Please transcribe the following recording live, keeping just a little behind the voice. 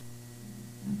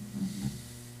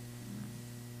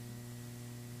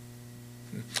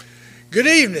Good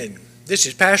evening. This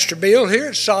is Pastor Bill here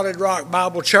at Solid Rock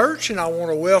Bible Church, and I want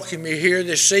to welcome you here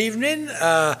this evening.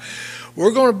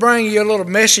 We're going to bring you a little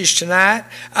message tonight.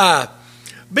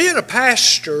 Being a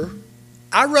pastor,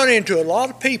 I run into a lot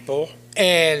of people,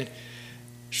 and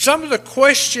some of the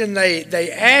question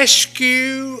they ask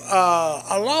you,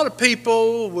 a lot of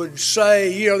people would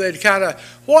say, they'd kind of,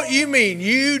 what you mean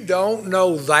you don't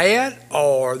know that?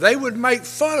 Or they would make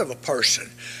fun of a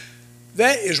person.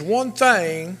 That is one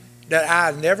thing that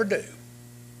I never do.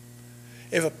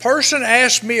 If a person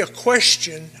asks me a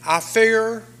question, I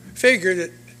figure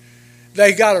that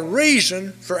they got a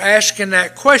reason for asking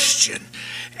that question.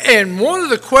 And one of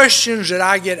the questions that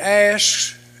I get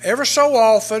asked ever so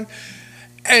often,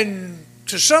 and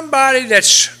to somebody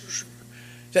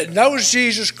that knows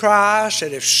Jesus Christ,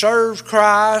 that has served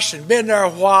Christ and been there a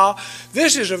while,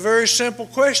 this is a very simple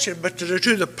question. But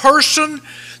to the person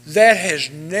that has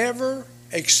never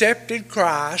accepted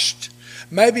Christ,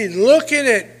 maybe looking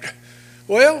at,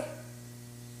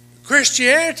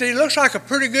 Christianity looks like a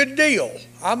pretty good deal.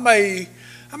 I may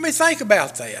think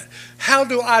about that. How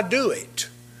do I do it?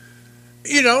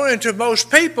 And to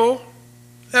most people,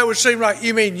 that would seem like,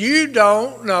 you mean you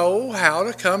don't know how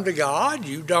to come to God?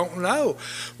 You don't know.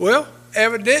 Well,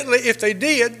 evidently, if they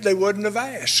did, they wouldn't have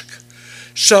asked.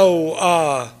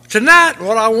 So tonight,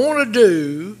 what I want to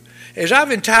do is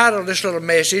I've entitled this little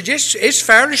message. It's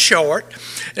fairly short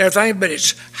and everything, but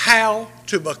it's how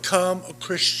to become a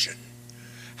Christian.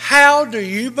 How do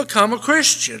you become a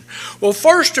Christian? Well,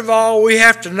 first of all, we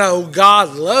have to know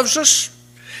God loves us,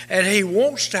 and He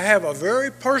wants to have a very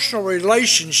personal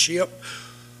relationship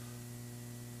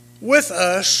with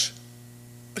us,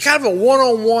 kind of a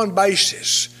one-on-one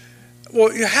basis. Well,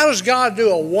 how does God do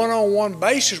a one-on-one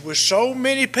basis with so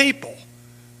many people?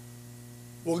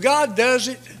 Well, God does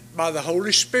it by the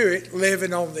Holy Spirit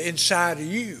living on the inside of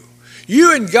you.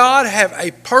 You and God have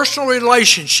a personal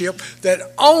relationship that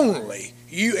only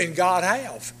you and God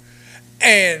have.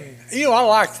 And, I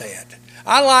like that.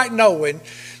 I like knowing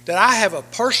that I have a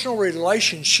personal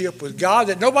relationship with God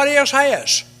that nobody else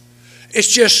has.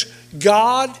 It's just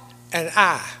God and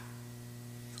I.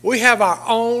 We have our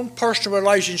own personal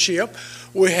relationship.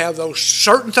 We have those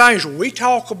certain things we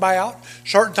talk about,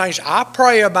 certain things I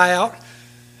pray about,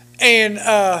 and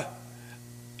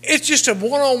it's just a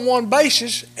one-on-one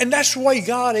basis, and that's the way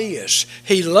God is.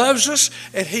 He loves us,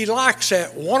 and He likes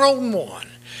that one-on-one.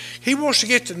 He wants to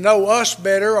get to know us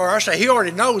better, or I say He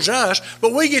already knows us,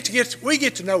 but we get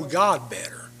to know God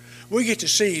better. We get to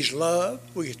see His love.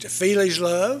 We get to feel His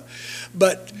love.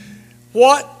 But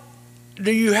what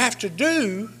do you have to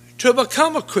do to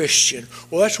become a Christian?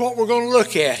 Well, that's what we're going to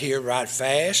look at here right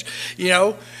fast.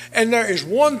 And there is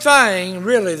one thing,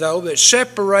 really, though, that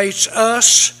separates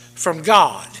us from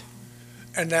God.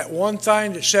 And that one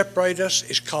thing that separates us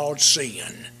is called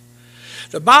sin.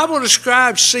 The Bible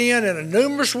describes sin in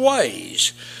numerous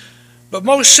ways. But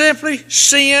most simply,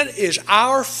 sin is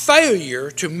our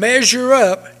failure to measure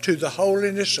up to the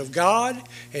holiness of God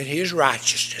and His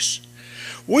righteousness.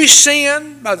 We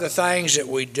sin by the things that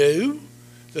we do,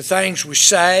 the things we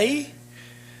say,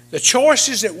 the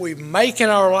choices that we make in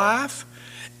our life,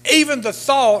 even the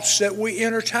thoughts that we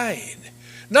entertain.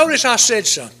 Notice I said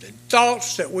something,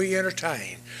 thoughts that we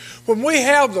entertain. When we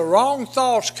have the wrong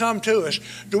thoughts come to us,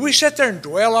 do we sit there and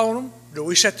dwell on them? Do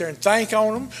we sit there and think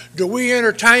on them? Do we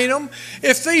entertain them?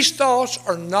 If these thoughts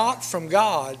are not from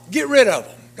God, get rid of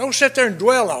them. Don't sit there and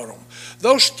dwell on them.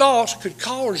 Those thoughts could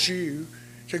cause you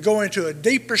to go into a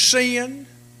deeper sin,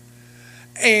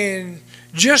 and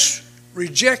just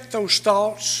reject those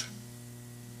thoughts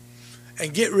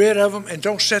and get rid of them, and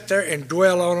don't sit there and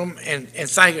dwell on them and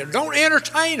think them. Don't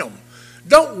entertain them.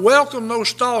 Don't welcome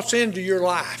those thoughts into your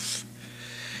life.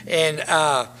 And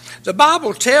the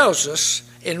Bible tells us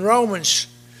in Romans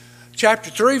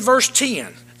chapter 3, verse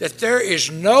 10, that there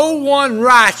is no one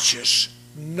righteous,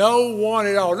 no one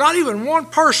at all. Not even one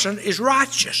person is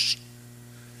righteous.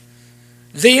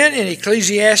 Then in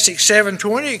Ecclesiastes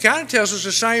 7:20, it kind of tells us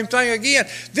the same thing again.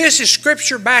 This is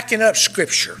Scripture backing up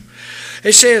Scripture.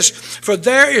 It says, for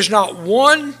there is not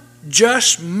one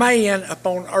just man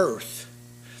upon earth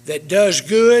that does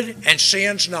good and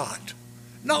sins not.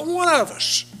 Not one of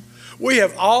us. We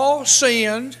have all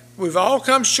sinned. We've all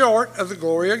come short of the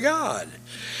glory of God.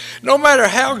 No matter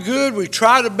how good we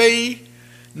try to be,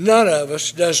 none of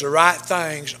us does the right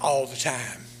things all the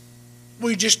time.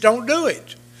 We just don't do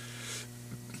it.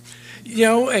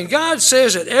 And God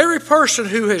says that every person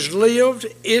who has lived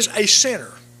is a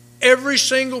sinner. Every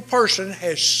single person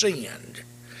has sinned.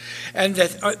 And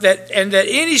that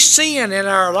any sin in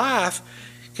our life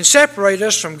can separate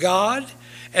us from God,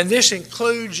 and this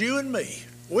includes you and me.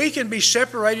 We can be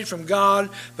separated from God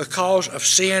because of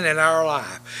sin in our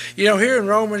life. You know, here in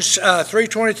Romans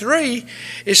 3:23,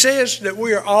 it says that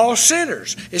we are all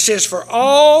sinners. It says, for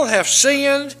all have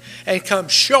sinned and come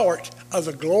short of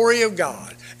the glory of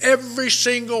God. Every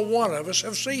single one of us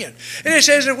have sinned. And it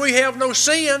says if we have no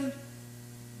sin,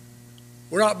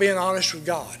 we're not being honest with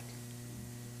God.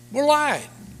 We're lying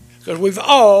because we've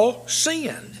all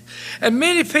sinned. And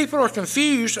many people are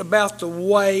confused about the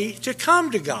way to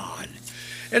come to God.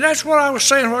 And that's what I was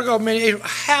saying a while ago.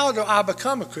 How do I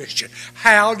become a Christian?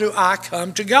 How do I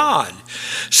come to God?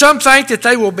 Some think that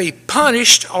they will be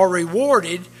punished or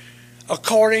rewarded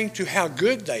according to how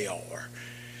good they are.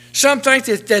 Some think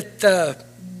that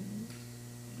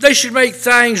they should make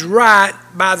things right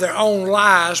by their own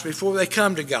lives before they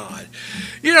come to God.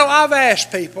 You know, I've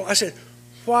asked people, I said,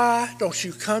 why don't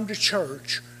you come to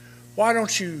church? Why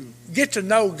don't you get to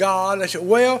know God? They said,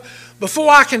 well, before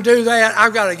I can do that,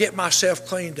 I've got to get myself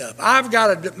cleaned up. I've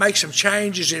got to make some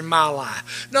changes in my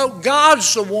life. No,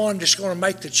 God's the one that's going to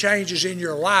make the changes in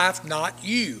your life, not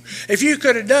you. If you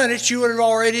could have done it, you would have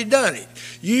already done it.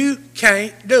 You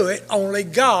can't do it. Only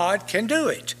God can do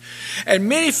it. And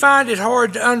many find it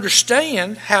hard to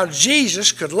understand how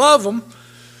Jesus could love them.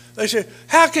 They say,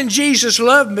 how can Jesus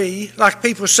love me, like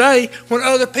people say, when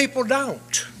other people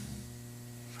don't?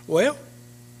 Well,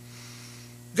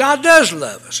 God does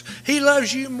love us. He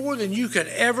loves you more than you could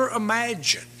ever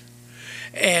imagine.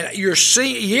 And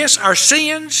yes, our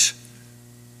sins,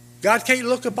 God can't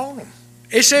look upon them.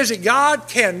 It says that God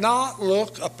cannot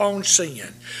look upon sin.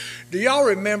 Do y'all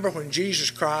remember when Jesus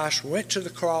Christ went to the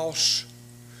cross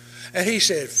and he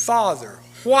said, Father,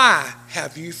 why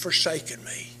have you forsaken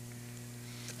me?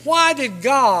 Why did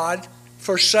God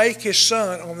forsake his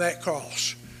son on that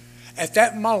cross? At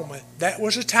that moment, that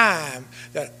was a time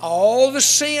that all the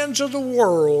sins of the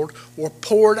world were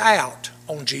poured out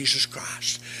on Jesus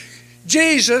Christ.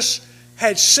 Jesus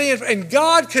had sinned, and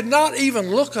God could not even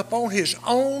look upon his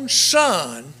own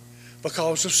son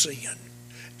because of sin.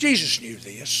 Jesus knew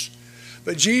this,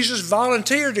 but Jesus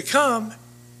volunteered to come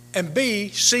and be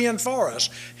sin for us.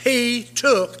 He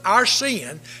took our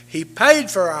sin. He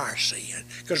paid for our sin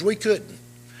because we couldn't.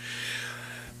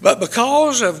 But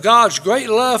because of God's great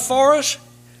love for us,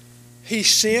 he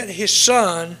sent his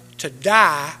son to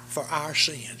die for our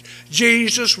sins.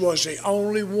 Jesus was the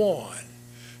only one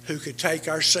who could take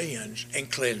our sins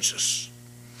and cleanse us.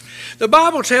 The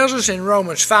Bible tells us in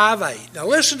Romans 5:8. Now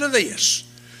listen to this.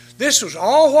 This was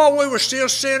all while we were still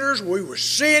sinners. We were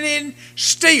sinning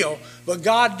still, but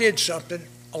God did something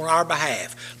on our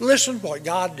behalf. Listen what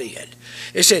God did.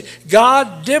 It said,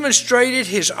 God demonstrated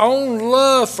his own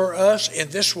love for us in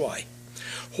this way.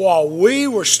 While we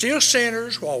were still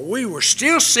sinners, while we were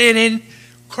still sinning,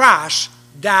 Christ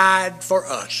died for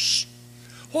us.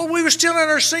 While we were still in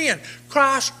our sin,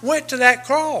 Christ went to that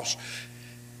cross.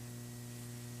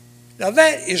 Now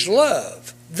that is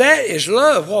love. That is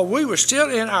love. While we were still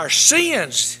in our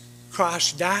sins,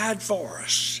 Christ died for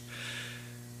us.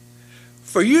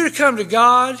 For you to come to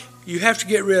God, you have to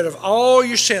get rid of all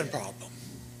your sin problem.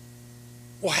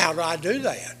 Well, how do I do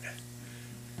that?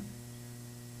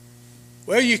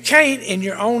 Well, you can't in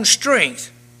your own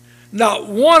strength. Not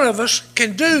one of us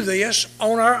can do this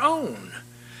on our own.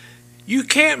 You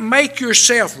can't make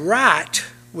yourself right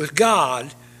with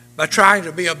God by trying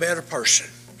to be a better person.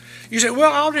 You say,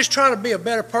 well, I'll just try to be a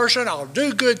better person. I'll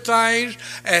do good things,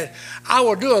 and I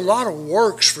will do a lot of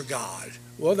works for God.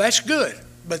 Well, that's good,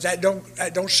 but that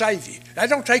don't save you. That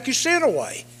don't take your sin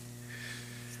away.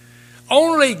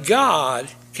 Only God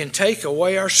can take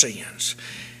away our sins.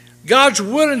 God's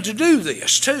willing to do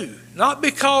this too, not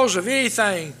because of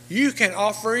anything you can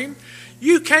offer him.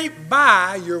 You can't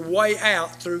buy your way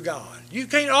out through God. You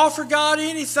can't offer God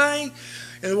anything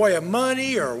in the way of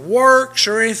money or works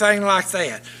or anything like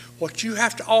that. What you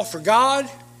have to offer God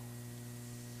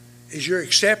is your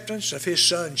acceptance of his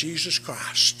son, Jesus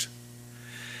Christ.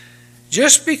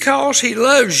 Just because he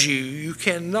loves you, you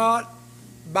cannot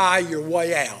buy your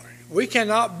way out. We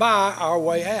cannot buy our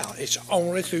way out. It's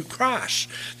only through Christ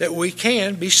that we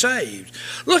can be saved.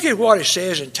 Look at what it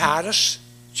says in Titus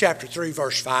chapter 3,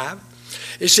 verse 5.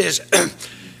 It says,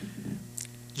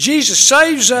 Jesus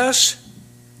saves us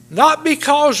not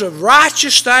because of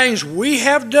righteous things we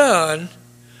have done,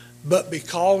 but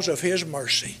because of his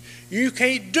mercy. You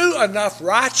can't do enough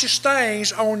righteous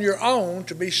things on your own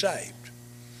to be saved.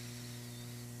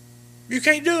 You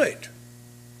can't do it.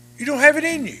 You don't have it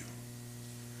in you.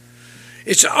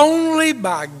 It's only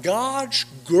by God's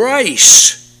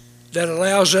grace that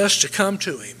allows us to come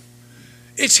to him.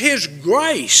 It's his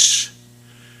grace,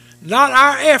 not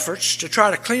our efforts to try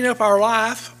to clean up our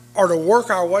life or to work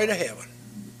our way to heaven.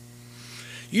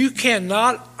 You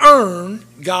cannot earn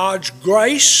God's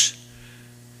grace.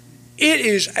 It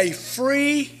is a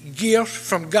free gift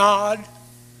from God.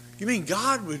 You mean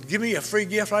God would give me a free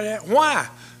gift like that? Why?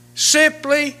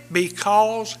 Simply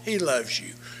because He loves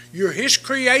you. You're His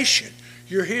creation.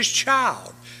 You're His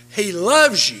child. He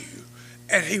loves you,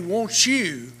 and He wants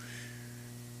you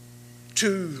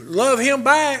to love Him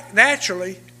back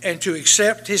naturally and to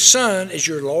accept His Son as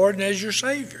your Lord and as your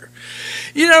Savior.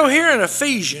 You know, here in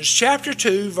Ephesians chapter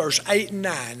 2, verse 8 and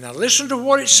 9, now listen to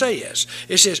what it says.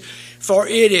 It says, "For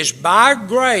it is by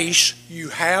grace you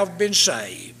have been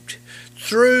saved,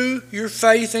 through your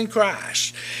faith in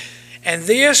Christ. And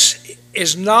this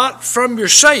is not from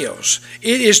yourselves.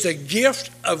 It is the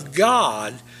gift of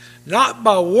God, not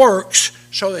by works,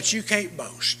 so that you can't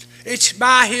boast." It's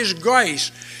by His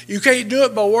grace. You can't do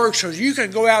it by works, so you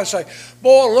can go out and say,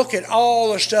 "Boy, look at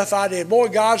all the stuff I did. Boy,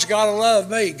 God's got to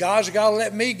love me. God's got to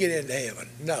let me get into heaven."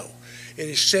 No. It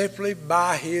is simply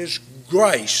by His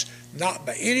grace, not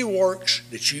by any works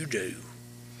that you do.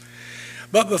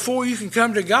 But before you can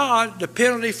come to God, the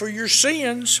penalty for your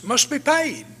sins must be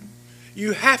paid.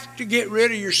 You have to get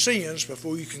rid of your sins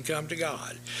before you can come to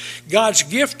God. God's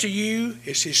gift to you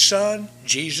is His Son,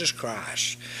 Jesus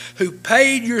Christ, who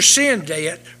paid your sin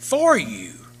debt for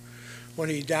you when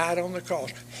He died on the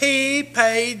cross. He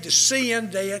paid the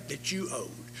sin debt that you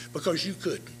owed because you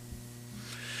couldn't.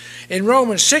 In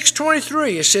Romans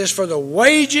 6:23 it says, "For the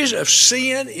wages of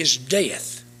sin is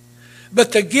death,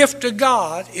 but the gift of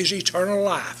God is eternal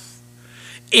life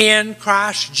in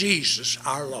Christ Jesus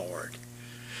our Lord."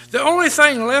 The only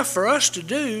thing left for us to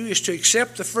do is to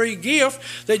accept the free gift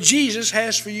that Jesus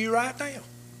has for you right now.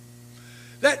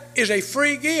 That is a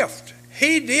free gift.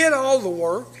 He did all the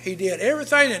work. He did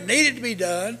everything that needed to be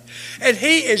done, and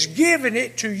He is giving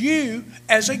it to you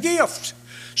as a gift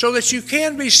so that you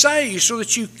can be saved, so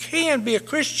that you can be a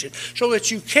Christian, so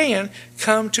that you can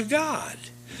come to God.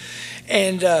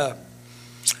 And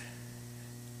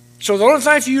so the only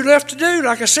thing for you left to do,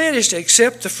 like I said, is to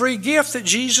accept the free gift that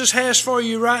Jesus has for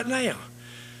you right now.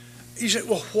 You say,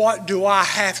 "Well, what do I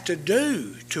have to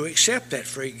do to accept that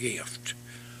free gift?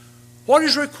 What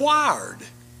is required?"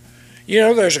 You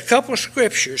know, there's a couple of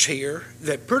scriptures here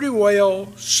that pretty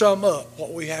well sum up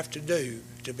what we have to do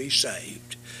to be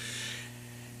saved.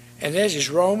 And that is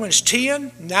Romans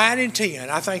 10, 9 and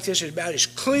 10. I think this is about as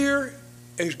clear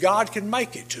as God can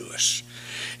make it to us.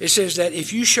 It says that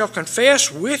if you shall confess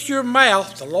with your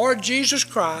mouth the Lord Jesus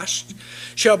Christ,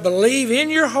 shall believe in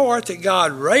your heart that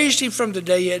God raised Him from the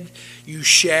dead, you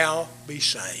shall be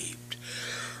saved.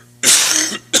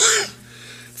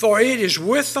 For it is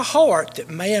with the heart that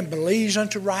man believes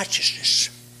unto righteousness,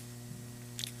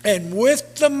 and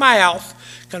with the mouth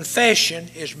confession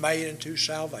is made unto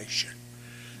salvation.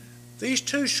 These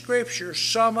two scriptures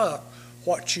sum up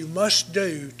what you must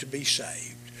do to be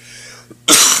saved.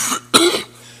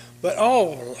 But,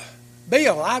 oh,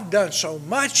 Bill, I've done so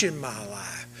much in my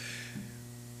life.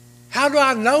 How do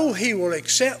I know He will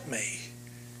accept me?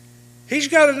 He's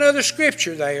got another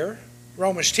scripture there,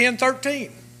 Romans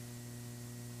 10:13.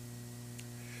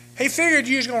 He figured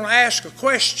you was going to ask a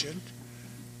question,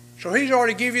 so He's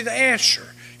already give you the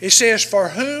answer. It says, "For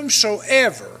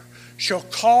whomsoever shall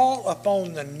call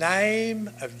upon the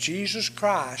name of Jesus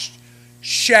Christ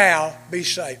shall be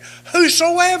saved."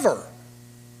 Whosoever.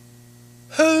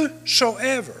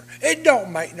 Whosoever. It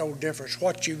don't make no difference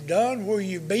what you've done, where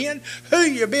you've been, who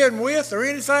you've been with, or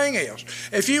anything else.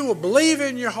 If you will believe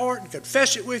in your heart and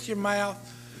confess it with your mouth,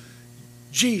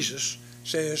 Jesus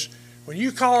says, "When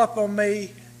you call upon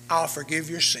me, I'll forgive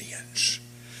your sins."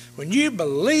 When you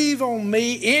believe on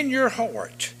me in your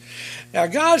heart. Now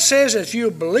God says that if you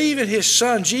believe in His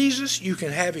Son Jesus, you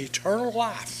can have eternal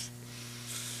life.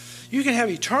 You can have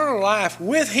eternal life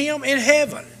with Him in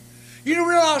heaven. You don't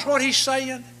realize what He's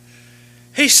saying?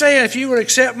 He's saying if you would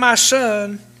accept my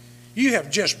Son, you have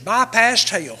just bypassed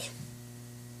hell.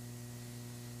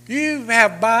 You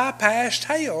have bypassed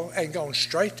hell and gone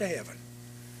straight to heaven.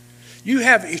 You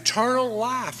have eternal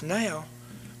life now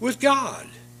with God.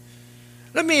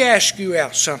 Let me ask you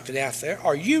something out there.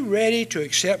 Are you ready to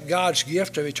accept God's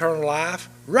gift of eternal life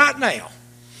right now?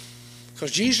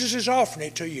 Because Jesus is offering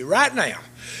it to you right now.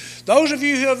 Those of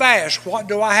you who have asked, what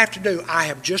do I have to do? I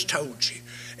have just told you.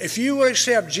 If you will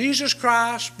accept Jesus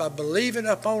Christ by believing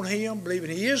upon Him,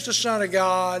 believing He is the Son of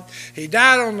God, He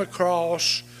died on the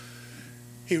cross,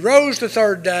 He rose the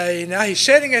third day, now He's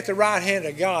sitting at the right hand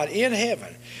of God in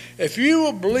heaven. If you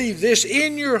will believe this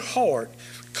in your heart,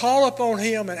 call upon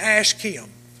Him and ask Him,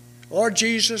 "Lord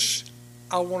Jesus,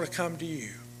 I want to come to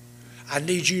you. I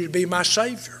need you to be my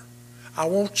Savior. I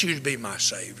want you to be my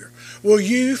Savior. Will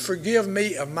you forgive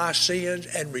me of my sins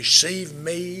and receive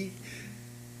me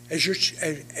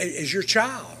as your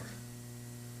child?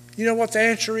 You know what the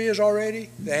answer is already?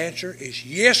 The answer is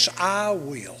yes, I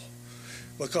will.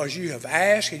 Because you have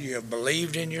asked and you have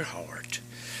believed in your heart.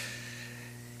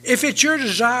 If it's your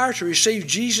desire to receive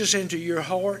Jesus into your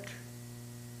heart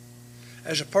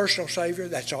as a personal Savior,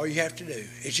 that's all you have to do.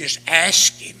 Is just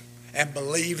ask Him and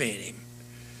believe in Him.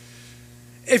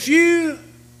 If you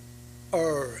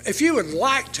would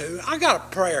like to, I got a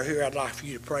prayer here I'd like for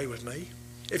you to pray with me.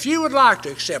 If you would like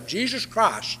to accept Jesus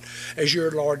Christ as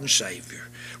your Lord and Savior,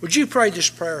 would you pray this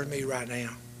prayer with me right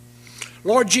now?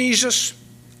 Lord Jesus,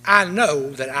 I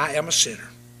know that I am a sinner,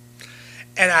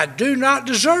 and I do not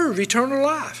deserve eternal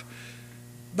life,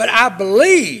 but I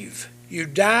believe you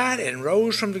died and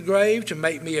rose from the grave to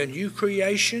make me a new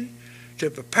creation, to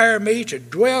prepare me to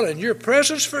dwell in your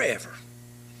presence forever.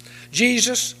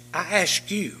 Jesus, I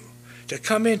ask you to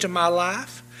come into my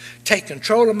life, take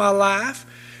control of my life,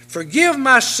 forgive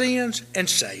my sins, and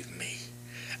save me.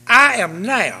 I am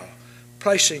now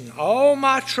placing all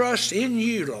my trust in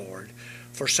you, Lord,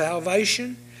 for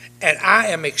salvation, and I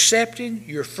am accepting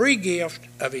your free gift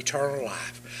of eternal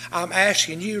life. I'm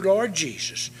asking you, Lord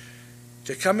Jesus,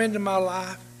 to come into my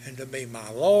life and to be my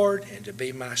Lord and to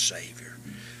be my Savior.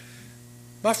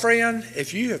 My friend,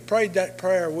 if you have prayed that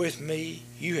prayer with me,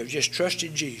 you have just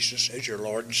trusted Jesus as your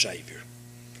Lord and Savior.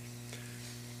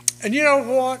 And you know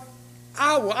what?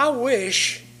 I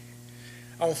wish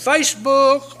on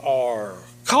Facebook or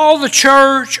call the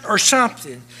church or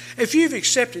something, if you've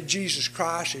accepted Jesus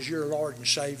Christ as your Lord and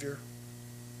Savior,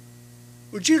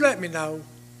 would you let me know?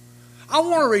 I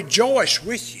want to rejoice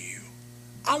with you.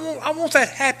 I want that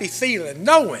happy feeling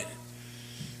knowing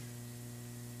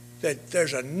that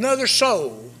there's another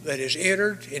soul that has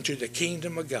entered into the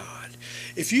kingdom of God.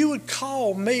 If you would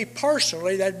call me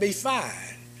personally, that'd be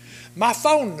fine. My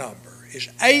phone number is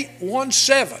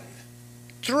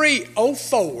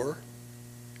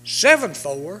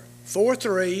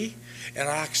 817-304-7443. And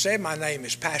like I said, my name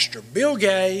is Pastor Bill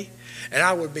Gay, and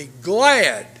I would be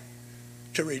glad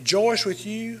to rejoice with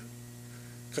you,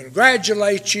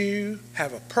 congratulate you,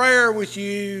 have a prayer with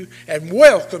you, and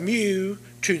welcome you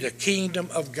to the kingdom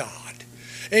of God.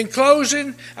 In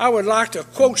closing, I would like to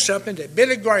quote something that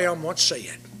Billy Graham once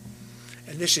said,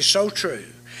 and this is so true.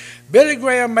 Billy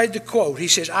Graham made the quote. He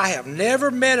says, I have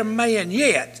never met a man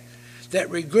yet that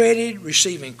regretted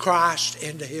receiving Christ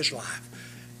into his life.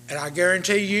 And I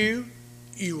guarantee you,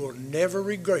 you will never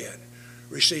regret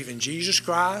receiving Jesus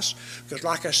Christ, because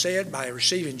like I said, by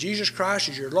receiving Jesus Christ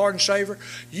as your Lord and Savior,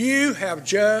 you have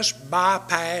just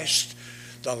bypassed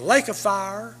the lake of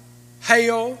fire,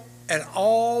 hell, and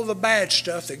all the bad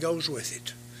stuff that goes with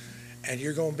it. And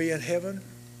you're going to be in heaven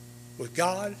with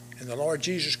God and the Lord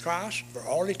Jesus Christ for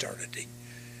all eternity.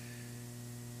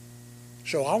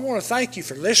 So I want to thank you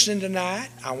for listening tonight.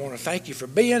 I want to thank you for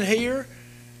being here.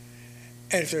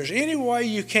 And if there's any way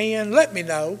you can, let me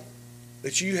know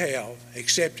that you have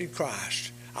accepted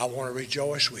Christ. I want to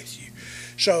rejoice with you.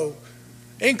 So,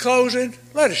 in closing,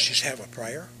 let us just have a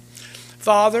prayer.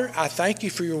 Father, I thank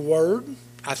you for your word.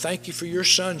 I thank you for your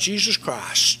Son, Jesus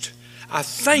Christ. I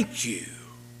thank you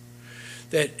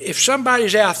that if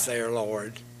somebody's out there,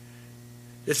 Lord,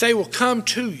 that they will come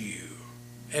to you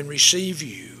and receive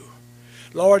you.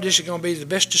 Lord, this is going to be the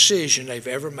best decision they've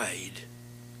ever made.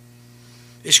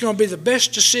 It's going to be the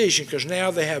best decision because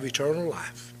now they have eternal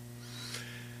life.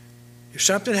 If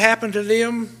something happened to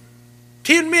them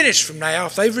 10 minutes from now,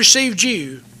 if they've received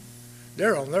you,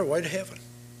 they're on their way to heaven.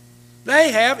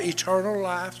 They have eternal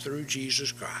life through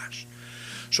Jesus Christ.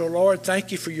 So, Lord,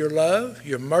 thank you for your love,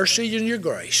 your mercy, and your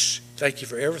grace. Thank you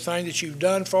for everything that you've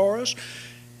done for us.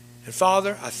 And,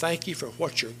 Father, I thank you for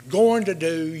what you're going to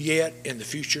do yet in the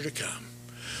future to come.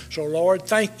 So, Lord,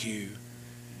 thank you,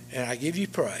 and I give you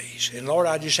praise. And, Lord,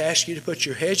 I just ask you to put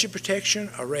your hedge of protection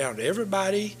around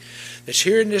everybody that's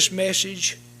hearing this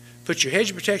message. Put your hedge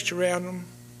of protection around them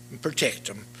and protect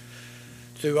them.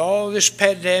 Through all this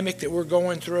pandemic that we're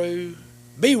going through,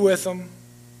 be with them.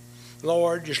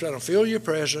 Lord, just let them feel your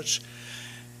presence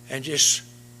and just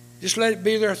let it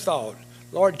be their thought.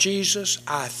 Lord Jesus,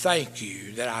 I thank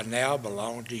you that I now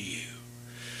belong to you.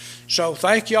 So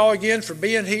thank you all again for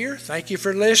being here. Thank you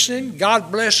for listening.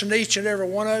 God bless each and every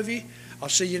one of you. I'll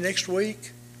see you next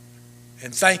week.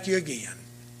 And thank you again.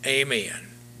 Amen.